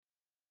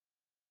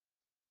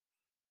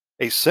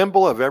A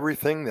symbol of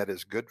everything that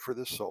is good for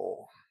the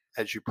soul.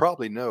 As you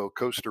probably know,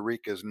 Costa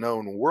Rica is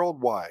known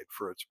worldwide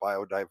for its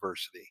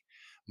biodiversity.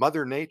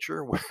 Mother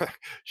Nature,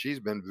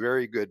 she's been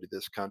very good to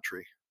this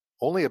country.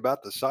 Only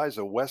about the size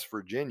of West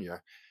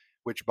Virginia,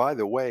 which, by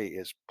the way,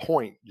 is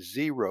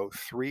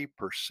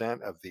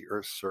 0.03% of the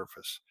Earth's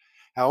surface.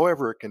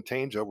 However, it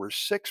contains over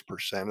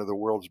 6% of the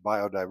world's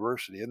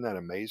biodiversity. Isn't that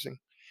amazing?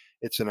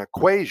 It's an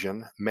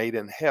equation made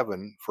in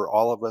heaven for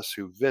all of us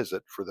who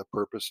visit for the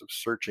purpose of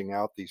searching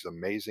out these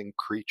amazing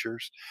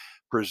creatures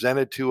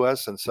presented to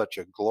us in such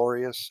a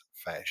glorious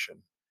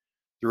fashion.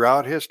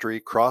 Throughout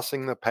history,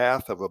 crossing the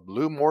path of a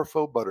blue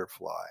morpho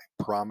butterfly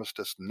promised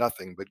us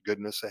nothing but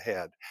goodness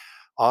ahead.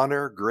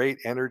 Honor, great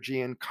energy,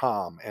 and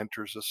calm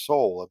enters the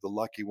soul of the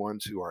lucky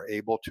ones who are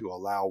able to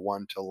allow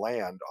one to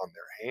land on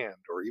their hand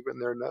or even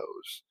their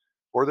nose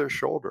or their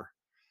shoulder.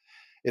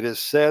 It is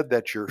said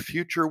that your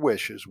future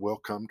wishes will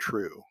come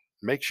true.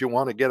 Makes you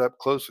want to get up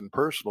close and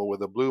personal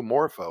with a blue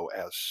morpho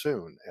as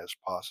soon as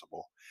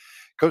possible.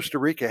 Costa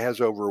Rica has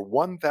over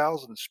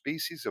 1,000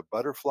 species of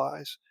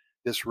butterflies.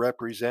 This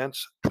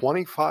represents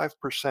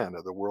 25%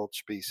 of the world's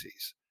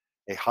species,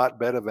 a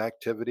hotbed of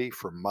activity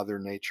for Mother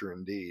Nature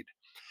indeed.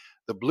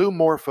 The blue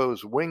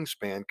morpho's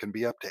wingspan can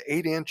be up to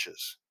 8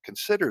 inches.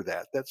 Consider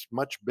that. That's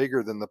much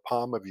bigger than the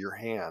palm of your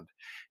hand.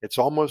 It's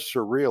almost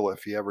surreal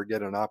if you ever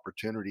get an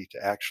opportunity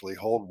to actually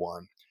hold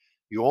one.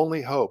 You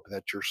only hope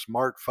that your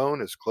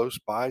smartphone is close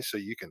by so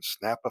you can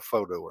snap a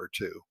photo or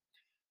two.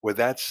 With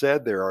that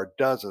said, there are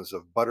dozens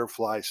of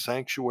butterfly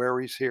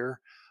sanctuaries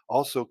here,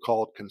 also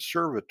called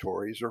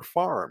conservatories or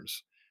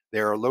farms.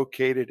 They are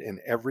located in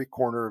every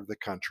corner of the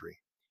country.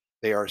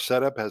 They are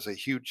set up as a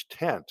huge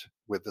tent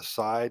with the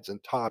sides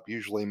and top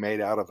usually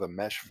made out of a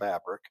mesh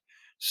fabric,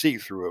 see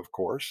through, of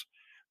course.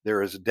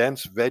 There is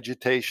dense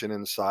vegetation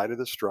inside of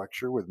the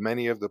structure with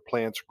many of the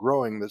plants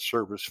growing that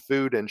serve as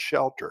food and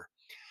shelter.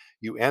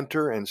 You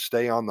enter and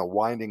stay on the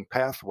winding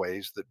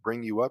pathways that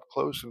bring you up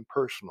close and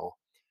personal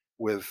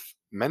with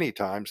many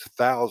times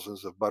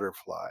thousands of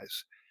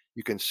butterflies.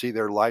 You can see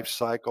their life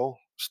cycle,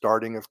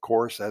 starting, of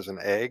course, as an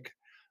egg.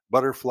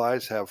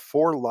 Butterflies have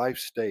four life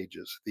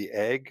stages: the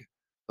egg,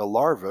 the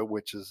larva,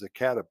 which is the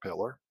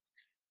caterpillar,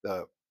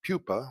 the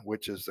pupa,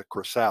 which is the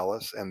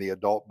chrysalis, and the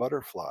adult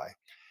butterfly.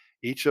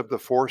 Each of the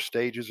four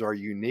stages are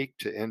unique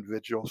to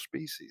individual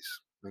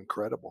species.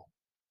 Incredible.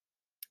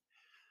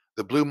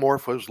 The blue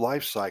morpho's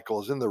life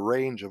cycle is in the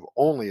range of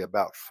only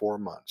about 4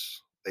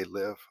 months. They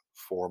live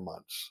 4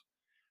 months.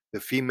 The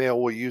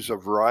female will use a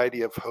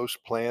variety of host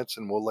plants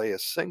and will lay a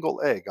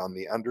single egg on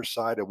the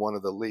underside of one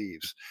of the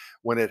leaves.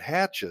 When it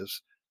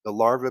hatches, the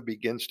larva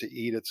begins to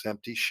eat its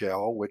empty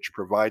shell, which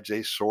provides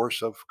a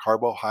source of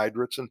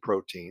carbohydrates and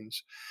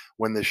proteins.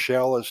 When the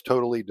shell is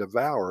totally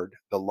devoured,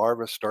 the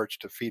larva starts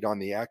to feed on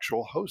the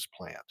actual host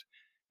plant.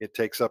 It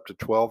takes up to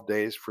 12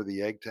 days for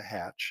the egg to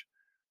hatch.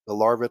 The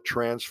larva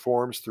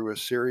transforms through a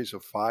series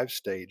of 5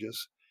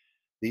 stages.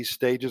 These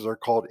stages are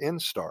called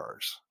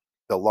instars.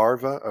 The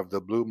larva of the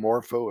blue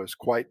morpho is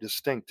quite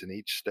distinct in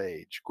each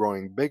stage,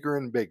 growing bigger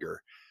and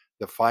bigger.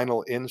 The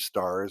final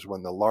instar is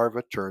when the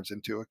larva turns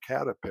into a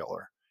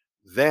caterpillar.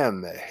 Then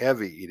the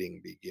heavy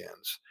eating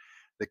begins.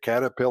 The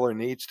caterpillar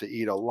needs to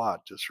eat a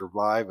lot to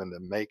survive and to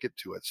make it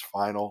to its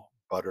final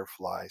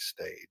butterfly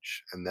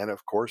stage. And then,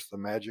 of course, the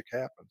magic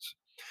happens.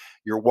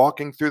 You're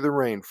walking through the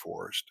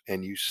rainforest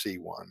and you see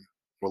one.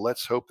 Well,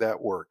 let's hope that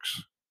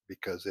works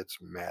because it's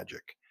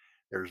magic.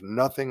 There's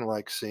nothing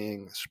like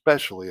seeing,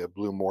 especially a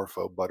blue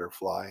morpho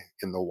butterfly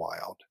in the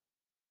wild.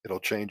 It'll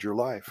change your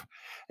life.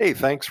 Hey,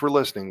 thanks for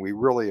listening. We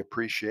really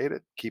appreciate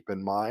it. Keep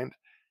in mind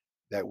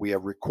that we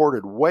have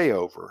recorded way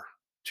over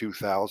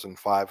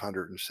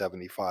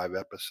 2,575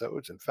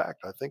 episodes. In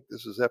fact, I think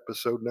this is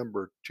episode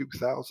number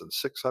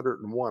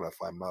 2,601, if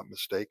I'm not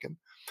mistaken.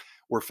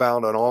 We're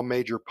found on all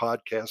major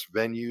podcast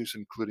venues,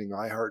 including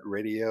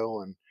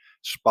iHeartRadio and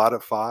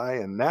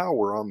Spotify. And now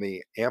we're on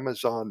the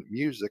Amazon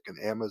Music and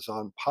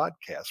Amazon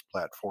Podcast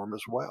platform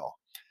as well.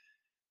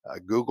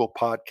 Google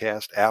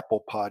Podcast,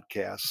 Apple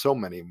Podcast, so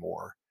many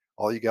more.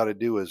 All you got to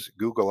do is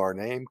Google our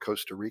name,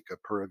 Costa Rica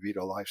Pura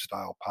Vida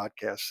Lifestyle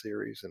Podcast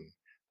Series, and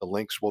the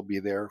links will be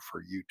there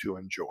for you to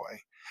enjoy.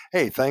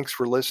 Hey, thanks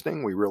for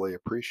listening. We really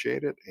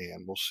appreciate it.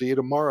 And we'll see you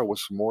tomorrow with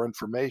some more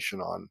information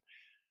on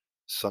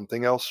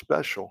something else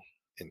special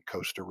in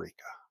Costa Rica.